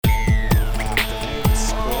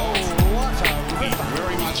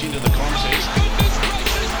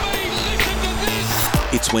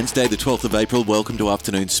It's Wednesday, the 12th of April. Welcome to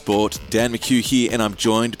Afternoon Sport. Dan McHugh here, and I'm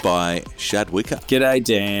joined by Shad Wicker. G'day,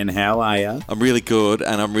 Dan. How are you? I'm really good,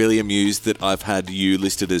 and I'm really amused that I've had you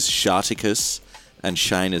listed as Sharticus and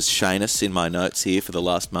Shane as Shanus in my notes here for the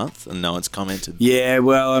last month, and no one's commented. Yeah,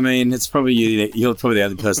 well, I mean, it's probably you. You're probably the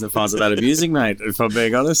only person that finds it that amusing, mate, if I'm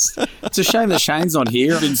being honest. It's a shame that Shane's not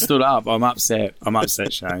here. I've been stood up. I'm upset,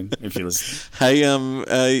 Shane, if you listen.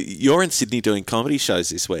 Hey, you're in Sydney doing comedy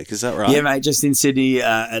shows this week, is that right? Yeah, mate, just in Sydney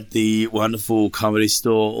at the wonderful Comedy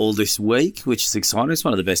Store all this week, which is exciting. It's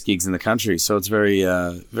one of the best gigs in the country, so it's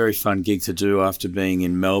very fun gig to do after being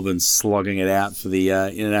in Melbourne, slogging it out for the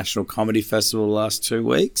International Comedy Festival the last 2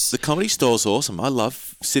 weeks. The Comedy Store's awesome. I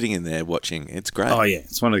love sitting in there watching. It's great. Oh, yeah.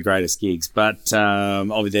 It's one of the greatest gigs. But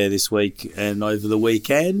I'll be there this week and over the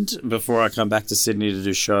weekend before I come back to Sydney to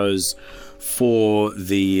do shows for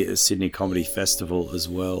the Sydney Comedy Festival as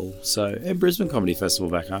well. So, and Brisbane Comedy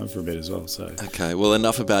Festival back home for a bit as well. So, okay, well,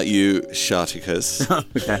 enough about you, Sharticus.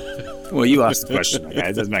 Okay. Well, you asked the question, okay?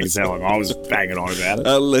 It doesn't make it sound like I was banging on about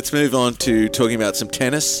it. Let's move on to talking about some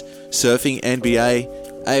tennis, surfing, NBA,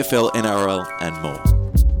 AFL, NRL, and more.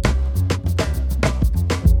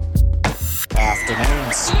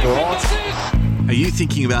 Afternoon Sport. Are you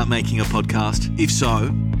thinking about making a podcast? If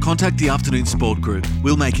so, contact the Afternoon Sport Group.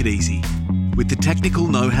 We'll make it easy. With the technical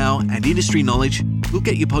know-how and industry knowledge, we'll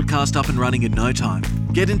get your podcast up and running in no time.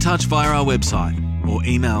 Get in touch via our website or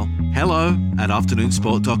email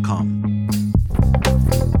hello@afternoonsport.com.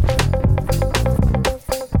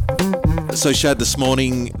 So, Shad, this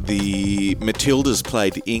morning the Matildas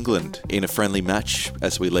played England in a friendly match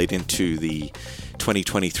as we lead into the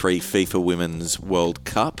 2023 FIFA Women's World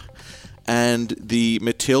Cup. And the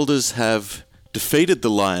Matildas have defeated the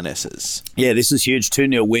Lionesses. Yeah, this was huge.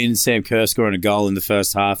 2-0 win. Sam Kerr scoring a goal in the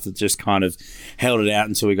first half that just kind of held it out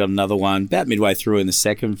until we got another one about midway through in the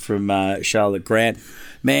second from Charlotte Grant.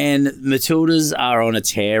 Man, Matildas are on a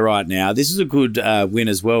tear right now. This is a good win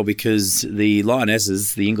as well because the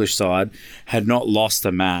Lionesses, the English side, had not lost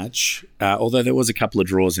a match, although there was a couple of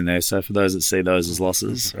draws in there. So for those that see those as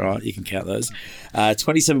losses, all right, you can count those.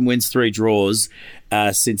 27 wins, 3 draws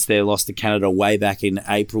since their loss to Canada way back in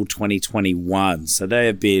April 2021. So they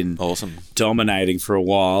have been awesome, dominating for a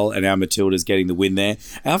while, and our Matildas getting the win there.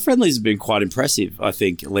 Our friendlies have been quite impressive, I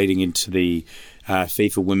think, leading into the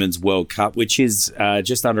FIFA Women's World Cup, which is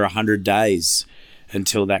just under 100 days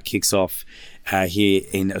until that kicks off here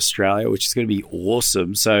in Australia, which is going to be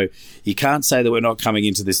awesome. So you can't say that we're not coming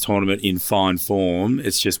into this tournament in fine form.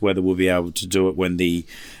 It's just whether we'll be able to do it when the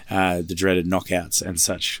dreaded knockouts and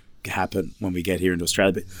such happen when we get here into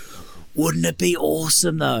Australia. But wouldn't it be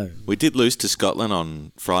awesome, though? We did lose to Scotland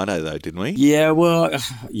on Friday, though, didn't we? Yeah, well,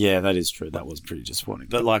 yeah, that is true. That was pretty disappointing.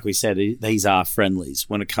 But like we said, these are friendlies.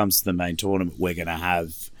 When it comes to the main tournament, we're going to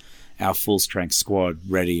have our full-strength squad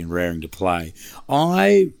ready and raring to play.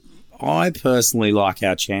 I personally like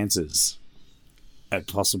our chances at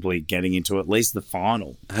possibly getting into at least the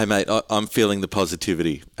final. Hey, mate, I'm feeling the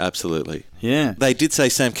positivity. Absolutely. Yeah. They did say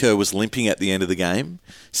Sam Kerr was limping at the end of the game.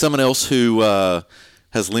 Someone else who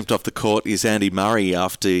has limped off the court is Andy Murray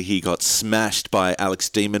after he got smashed by Alex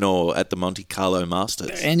de Minaur at the Monte Carlo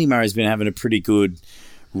Masters. Andy Murray's been having a pretty good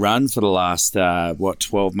run for the last,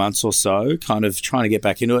 12 months or so, kind of trying to get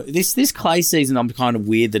back into it. This clay season, I'm kind of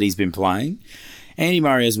weird that he's been playing. Andy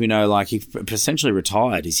Murray, as we know, like he essentially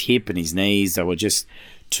retired. His hip and his knees, they were just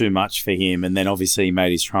too much for him. And then obviously he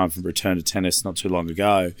made his triumphant return to tennis not too long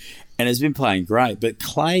ago and has been playing great. But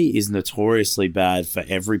clay is notoriously bad for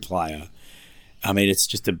every player. I mean,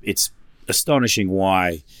 it's astonishing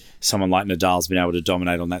why someone like Nadal's been able to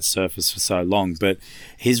dominate on that surface for so long. But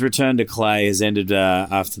his return to clay has ended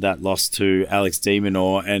after that loss to Alex de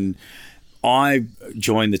Minaur. And I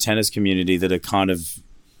joined the tennis community that are kind of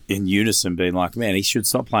in unison being like, man, he should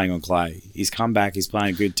stop playing on clay. He's come back. He's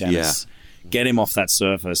playing good tennis. Yeah. Get him off that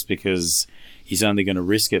surface because he's only going to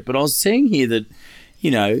risk it. But I was seeing here that,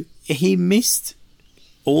 he missed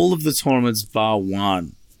all of the tournaments bar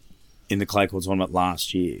one in the clay court tournament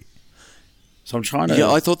last year. So I'm trying to...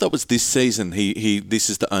 Yeah, I thought that was this season. This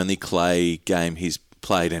is the only clay game he's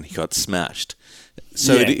played and he got smashed.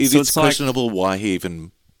 So yeah, it's questionable why he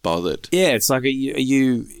even bothered. Yeah, it's like,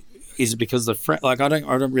 is it because I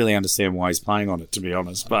don't really understand why he's playing on it, to be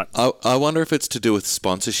honest. But I wonder if it's to do with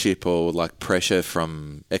sponsorship or like pressure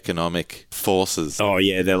from economic forces. Oh,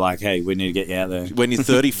 yeah, they're like, hey, we need to get you out there. When you're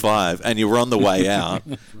 35 and you're on the way out,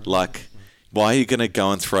 like... Why are you going to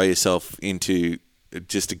go and throw yourself into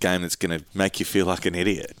just a game that's going to make you feel like an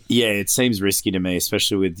idiot? Yeah, it seems risky to me,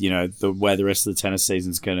 especially with, the way the rest of the tennis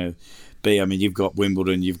season's going to be. I mean, you've got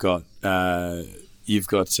Wimbledon, you've got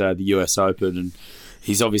the US Open, and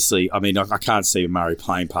he's obviously, I mean, I can't see Murray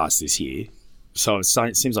playing past this year. So it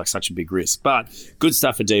seems like such a big risk. But good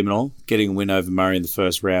stuff for De Minaur, getting a win over Murray in the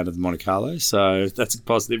first round of the Monte Carlo. So that's a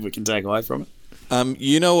positive we can take away from it.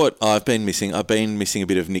 You know what I've been missing? I've been missing a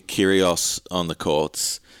bit of Nick Kyrgios on the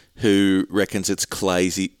courts, who reckons it's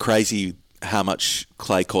crazy how much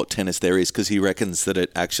clay court tennis there is, because he reckons that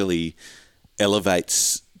it actually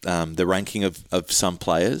elevates the ranking of some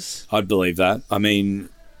players. I'd believe that. I mean,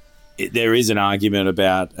 there is an argument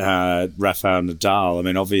about Rafael Nadal. I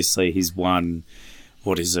mean, obviously he's won,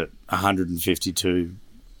 152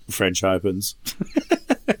 French Opens.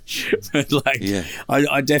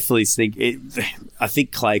 I definitely think I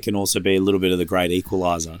think clay can also be a little bit of the great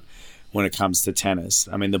equaliser when it comes to tennis.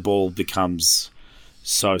 I mean, the ball becomes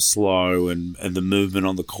so slow and the movement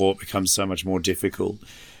on the court becomes so much more difficult.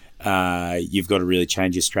 You've got to really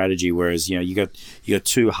change your strategy. Whereas, you got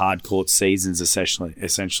 2 hard court seasons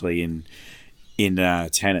essentially in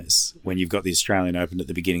tennis, when you've got the Australian Open at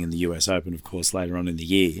the beginning and the US Open, of course, later on in the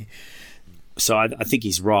year. So I think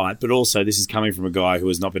he's right, but also this is coming from a guy who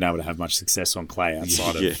has not been able to have much success on clay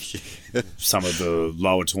outside of some of the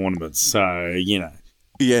lower tournaments. So,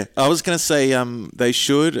 Yeah, I was going to say they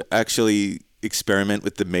should actually experiment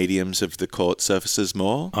with the mediums of the court surfaces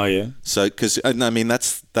more. Oh yeah. So because I mean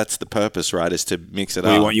that's the purpose, right? Is to mix it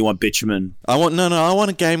up. You want bitumen? I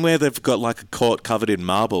want a game where they've got like a court covered in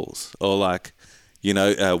marbles, or like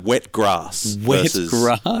wet grass. Wet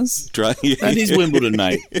grass. That is Wimbledon,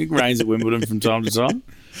 mate. It rains at Wimbledon from time to time.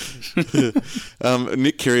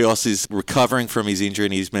 Nick Kyrgios is recovering from his injury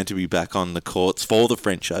and he's meant to be back on the courts for the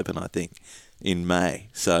French Open, I think, in May.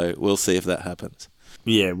 So we'll see if that happens.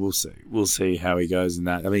 Yeah, we'll see. We'll see how he goes in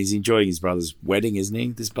that. I mean, he's enjoying his brother's wedding, isn't he,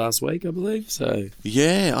 this past week, I believe? So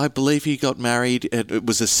yeah, I believe he got married. It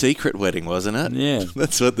was a secret wedding, wasn't it? Yeah.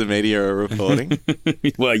 That's what the media are reporting.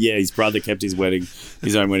 Well, yeah, his brother kept his own wedding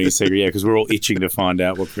a secret, yeah, because we're all itching to find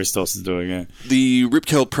out what Christos is doing, yeah. The Rip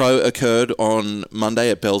Curl Pro occurred on Monday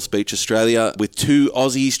at Bells Beach, Australia, with 2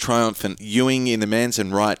 Aussies triumphant, Ewing in the men's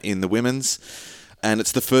and Wright in the women's. And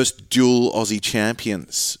it's the first dual Aussie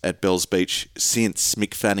champions at Bells Beach since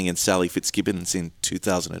Mick Fanning and Sally Fitzgibbons in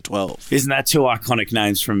 2012. Isn't that 2 iconic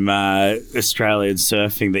names from Australian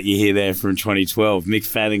surfing that you hear there from 2012? Mick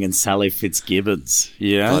Fanning and Sally Fitzgibbons.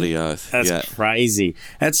 Yeah, bloody oath. That's crazy.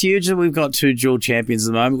 That's huge that we've got 2 dual champions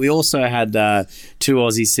at the moment. We also had 2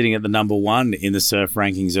 Aussies sitting at the number 1 in the surf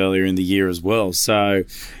rankings earlier in the year as well. So,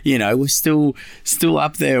 we're still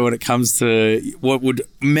up there when it comes to what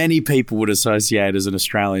many people would associate as an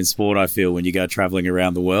Australian sport, I feel, when you go travelling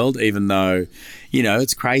around the world, even though,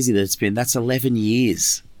 it's crazy that that's 11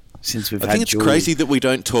 years since we've had I think it's crazy that we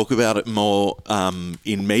don't talk about it more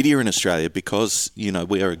in media in Australia because,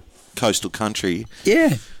 we are a coastal country.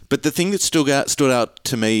 Yeah. But the thing that stood out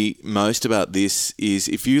to me most about this is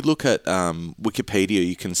if you look at Wikipedia,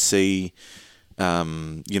 you can see,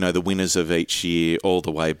 the winners of each year all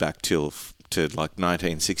the way back to like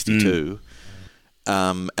 1962.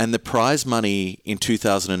 And the prize money in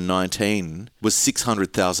 2019 was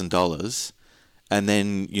 $600,000. And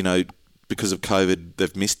then, because of COVID,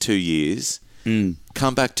 they've missed 2 years.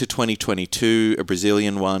 Come back to 2022, a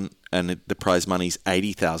Brazilian one, and the prize money's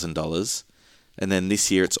 $80,000. And then this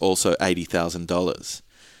year it's also $80,000.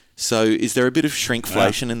 So is there a bit of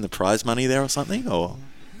shrinkflation in the prize money there or something? Or...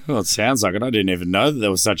 Well, it sounds like it. I didn't even know that there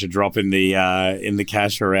was such a drop in the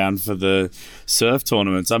cash around for the surf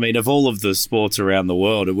tournaments. I mean, of all of the sports around the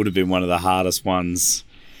world, it would have been one of the hardest ones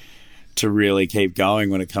to really keep going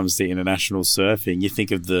when it comes to international surfing. You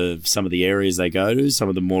think of some of the areas they go to, some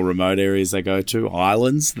of the more remote areas they go to,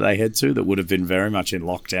 islands they head to that would have been very much in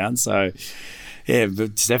lockdown. So, yeah,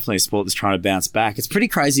 it's definitely a sport that's trying to bounce back. It's pretty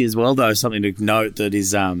crazy as well, though, something to note that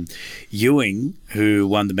is Ewing, who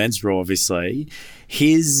won the men's draw, obviously,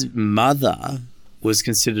 his mother was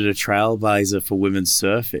considered a trailblazer for women's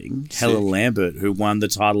surfing. Sick. Helen Lambert, who won the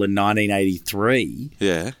title in 1983,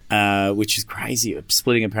 which is crazy,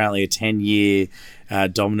 splitting apparently a 10-year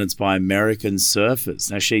dominance by American surfers.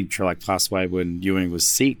 Now, she passed away when Ewing was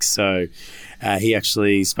 6, so he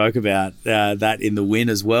actually spoke about that in the win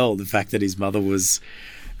as well, the fact that his mother was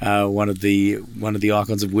one of the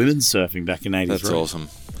icons of women's surfing back in 83. That's awesome.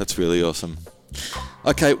 That's really awesome.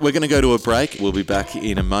 Okay, we're going to go to a break. We'll be back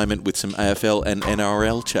in a moment with some AFL and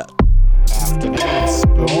NRL chat.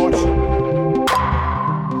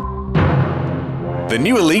 The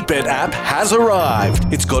new EliteBet app has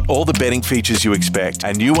arrived. It's got all the betting features you expect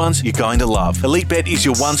and new ones you're going to love. EliteBet is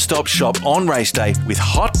your one-stop shop on race day with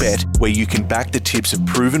Hot Bet, where you can back the tips of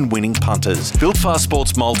proven winning punters, build fast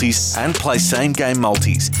sports multis, and play same-game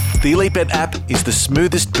multis. The EliteBet app is the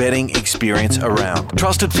smoothest betting experience around.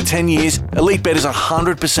 Trusted for 10 years, EliteBet is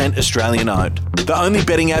 100% Australian owned. The only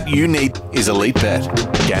betting app you need is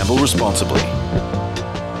EliteBet. Gamble responsibly.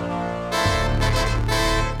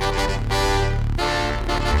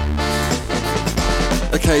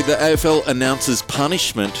 Okay, the AFL announces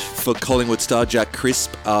punishment for Collingwood star Jack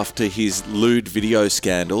Crisp after his lewd video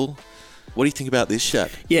scandal. What do you think about this, Shad?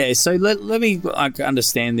 Yeah, so let me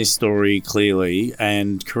understand this story clearly,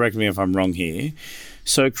 and correct me if I'm wrong here.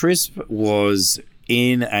 So Crisp was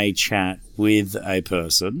in a chat with a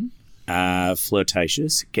person,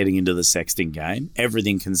 flirtatious, getting into the sexting game,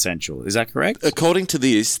 everything consensual. Is that correct? According to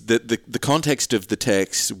this, the context of the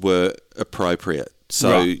texts were appropriate.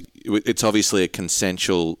 So Right. It's obviously a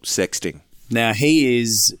consensual sexting. Now, he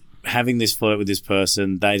is having this flirt with this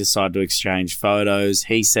person. They decide to exchange photos.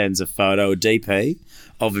 He sends a photo, a DP,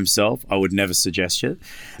 of himself. I would never suggest it.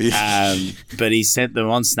 But he sent them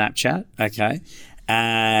on Snapchat, okay,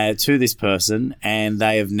 to this person, and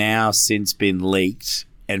they have now since been leaked,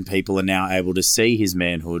 and people are now able to see his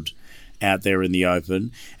manhood out there in the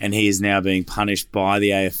open, and he is now being punished by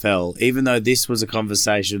the AFL, even though this was a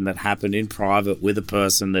conversation that happened in private with a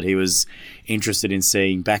person that he was interested in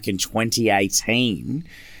seeing back in 2018.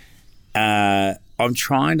 I'm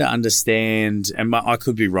trying to understand, and I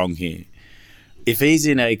could be wrong here. If he's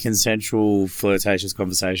in a consensual, flirtatious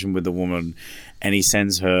conversation with a woman and he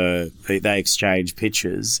sends her, they exchange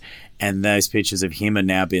pictures, and those pictures of him are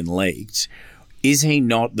now been leaked, is he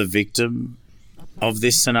not the victim of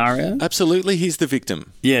this scenario? Absolutely, he's the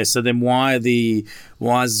victim. Yeah, so then why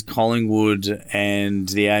is Collingwood and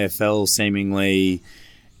the AFL seemingly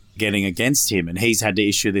getting against him, and he's had to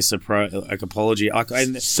issue this apology?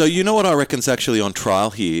 So you know what I reckon's actually on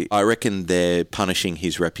trial here? I reckon they're punishing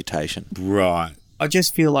his reputation. Right. I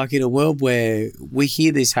just feel like in a world where we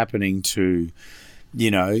hear this happening to,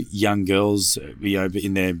 young girls,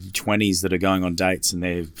 in their 20s that are going on dates and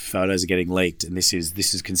their photos are getting leaked, and this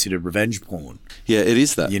is considered revenge porn. Yeah, it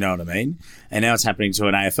is that. You know what I mean? And now it's happening to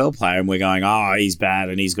an AFL player, and we're going, oh, he's bad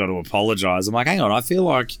and he's got to apologise. I'm like, hang on, I feel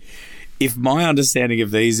like if my understanding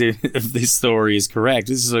of this story is correct,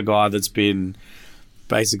 this is a guy that's been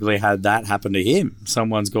basically had that happen to him.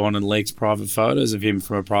 Someone's gone and leaked private photos of him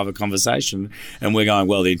from a private conversation, and we're going,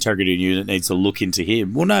 well, the integrity unit needs to look into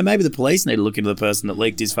him. Well, no, maybe the police need to look into the person that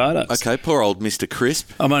leaked his photos. Okay, poor old Mr.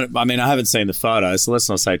 Crisp. I mean, I haven't seen the photo, so let's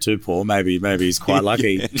not say too poor. Maybe he's quite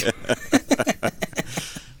lucky.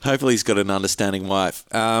 Hopefully he's got an understanding wife.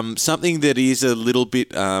 Something that is a little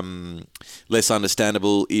bit less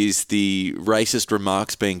understandable is the racist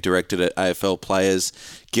remarks being directed at AFL players.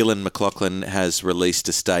 Gillan McLachlan has released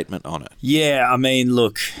a statement on it. Yeah, I mean,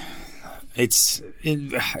 look, it's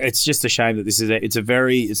just a shame that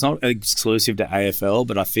it's not exclusive to AFL,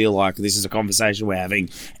 but I feel like this is a conversation we're having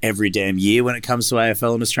every damn year when it comes to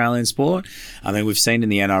AFL and Australian sport. I mean, we've seen in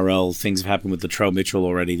the NRL things have happened with Latrell Mitchell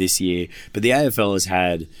already this year, but the AFL has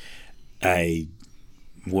had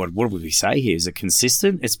what would we say here? Is it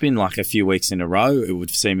consistent? It's been like a few weeks in a row, it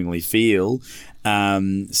would seemingly feel.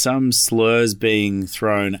 Some slurs being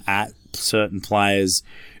thrown at certain players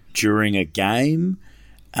during a game,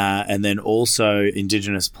 and then also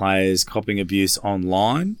Indigenous players copping abuse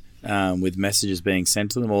online, with messages being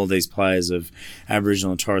sent to them. All of these players of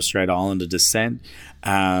Aboriginal and Torres Strait Islander descent.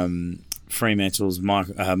 Fremantle's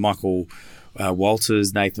Michael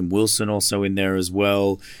Walters, Nathan Wilson also in there as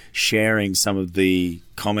well, sharing some of the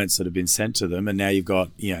comments that have been sent to them. And now you've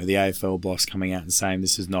got, the AFL boss coming out and saying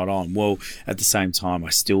this is not on. Well, at the same time,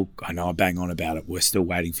 I know I bang on about it. We're still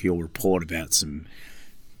waiting for your report about some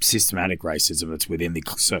systematic racism that's within the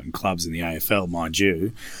certain clubs in the AFL, mind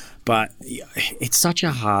you. But it's such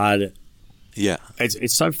a hard... Yeah.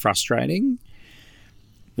 It's so frustrating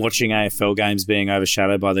watching AFL games being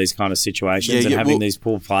overshadowed by these kind of situations and having these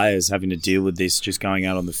poor players having to deal with this just going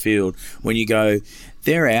out on the field. When you go,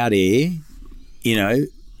 they're out here, you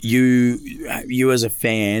as a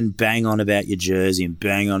fan bang on about your jersey and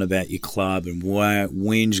bang on about your club and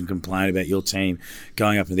whinge and complain about your team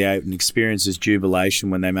going up to the eight and experiences jubilation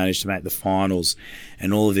when they manage to make the finals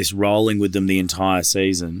and all of this rolling with them the entire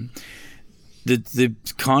season. The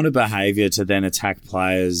kind of behaviour to then attack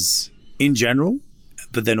players in general,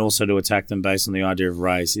 but then also to attack them based on the idea of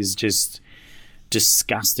race is just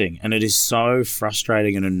disgusting. And it is so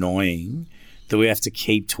frustrating and annoying that we have to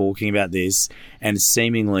keep talking about this and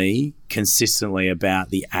seemingly consistently about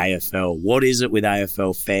the AFL. What is it with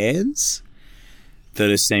AFL fans that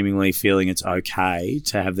are seemingly feeling it's okay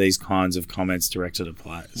to have these kinds of comments directed at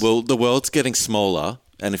players? Well, the world's getting smaller,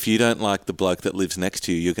 and if you don't like the bloke that lives next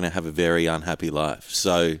to you, you're going to have a very unhappy life.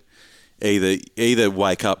 So either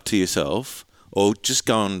wake up to yourself or just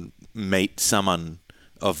go and meet someone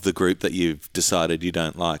of the group that you've decided you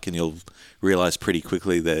don't like, and you'll realise pretty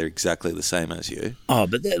quickly they're exactly the same as you. Oh,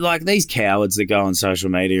 but like these cowards that go on social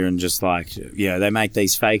media and just they make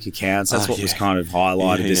these fake accounts. That's what was kind of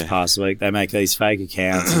highlighted this past week. They make these fake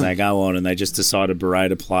accounts and they go on and they just decide to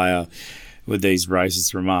berate a player with these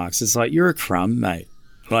racist remarks. It's like, you're a crumb, mate.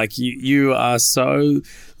 Like, you are so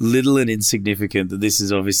little and insignificant that this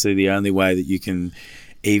is obviously the only way that you can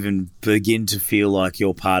even begin to feel like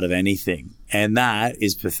you're part of anything. And that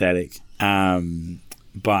is pathetic.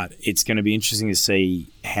 But it's going to be interesting to see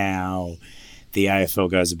how the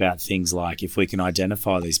AFL goes about things like, if we can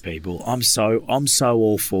identify these people. I'm so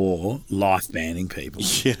all for life banning people.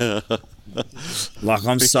 Yeah. Like,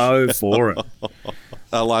 I'm so for it.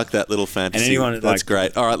 I like that little fantasy. And That's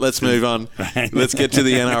great. All right, let's move on. Let's get to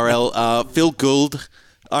the NRL. Phil Gould.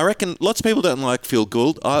 I reckon lots of people don't like Phil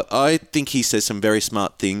Gould. I think he says some very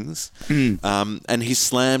smart things. And he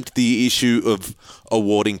slammed the issue of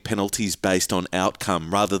awarding penalties based on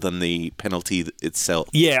outcome rather than the penalty itself.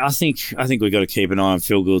 Yeah, I think we've got to keep an eye on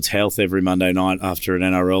Phil Gould's health every Monday night after an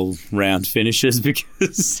NRL round finishes,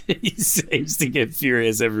 because he seems to get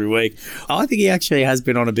furious every week. I think he actually has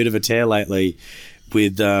been on a bit of a tear lately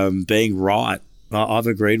with being right. I've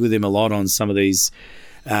agreed with him a lot on some of these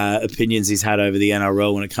opinions he's had over the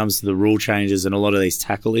NRL when it comes to the rule changes and a lot of these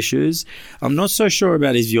tackle issues. I'm not so sure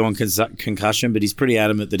about his view on concussion, but he's pretty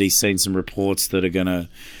adamant that he's seen some reports that are going to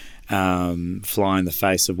fly in the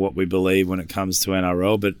face of what we believe when it comes to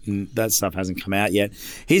NRL, but that stuff hasn't come out yet.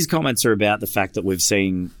 His comments are about the fact that we've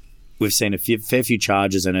seen a fair few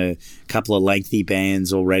charges and a couple of lengthy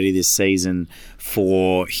bans already this season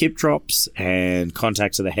for hip drops and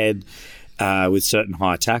contact to the head with certain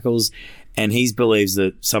high tackles. And he believes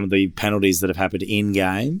that some of the penalties that have happened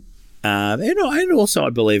in-game, and also I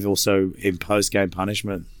believe also in post-game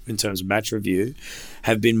punishment in terms of match review,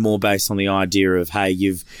 have been more based on the idea of, hey,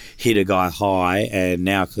 you've hit a guy high and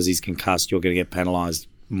now because he's concussed, you're going to get penalised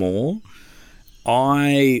more.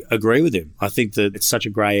 I agree with him. I think that it's such a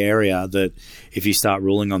grey area that if you start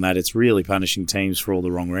ruling on that, it's really punishing teams for all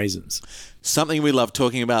the wrong reasons. Something we love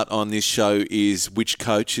talking about on this show is which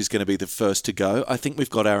coach is going to be the first to go. I think we've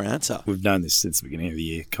got our answer. We've known this since the beginning of the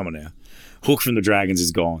year. Come on now. Hook from the Dragons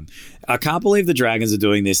is gone. I can't believe the Dragons are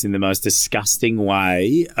doing this in the most disgusting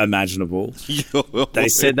way imaginable. They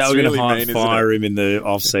said they were going to fire him in the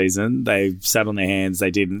off-season. They sat on their hands. They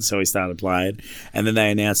didn't, so he started playing. And then they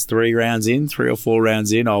announced 3 or 4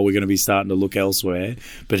 rounds in, we're going to be starting to look elsewhere.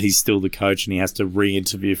 But he's still the coach and he has to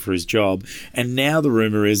re-interview for his job. And now the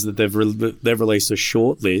rumour is that they've released a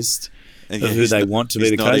short list of who they want to be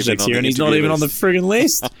the coach next year, and he's not even on the friggin'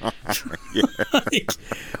 list.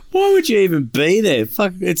 Why would you even be there?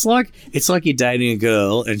 Fuck, it's like you're dating a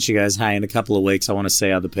girl and she goes, hey, in a couple of weeks I want to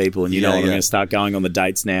see other people, and I'm going to start going on the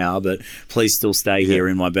dates now, but please still stay here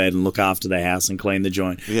in my bed and look after the house and clean the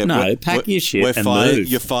joint. Pack your shit and move.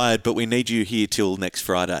 You're fired, but we need you here till next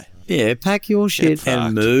Friday. Yeah, pack your shit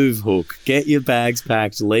and move, Hook. Get your bags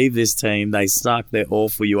packed. Leave this team. They suck. They're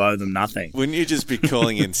awful. You owe them nothing. Wouldn't you just be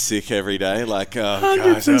calling in sick every day? Like, guys, I've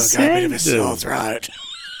got a bit of a sore throat.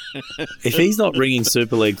 If he's not ringing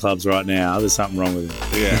Super League clubs right now, there's something wrong with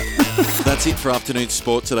him. Yeah. That's it for Afternoon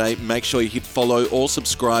Sport today. Make sure you hit follow or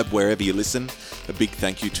subscribe wherever you listen. A big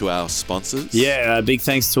thank you to our sponsors. Yeah, a big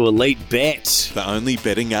thanks to Elite Bet, the only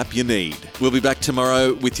betting app you need. We'll be back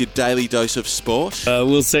tomorrow with your daily dose of sport.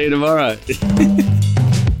 We'll see you tomorrow.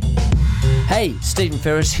 Hey, Stephen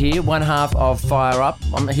Ferris here, one half of Fire Up.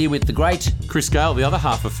 I'm here with the great Chris Gale, the other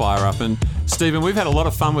half of Fire Up. And Stephen, we've had a lot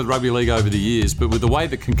of fun with rugby league over the years, but with the way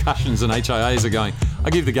that concussions and HIAs are going, I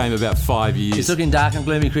give the game about 5 years. It's looking dark and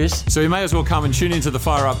gloomy, Chris. So you may as well come and tune into the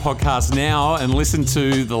Fire Up podcast now and listen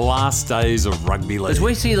to the last days of rugby league. As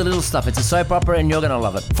we see the little stuff, it's a soap opera and you're going to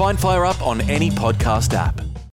love it. Find Fire Up on any podcast app.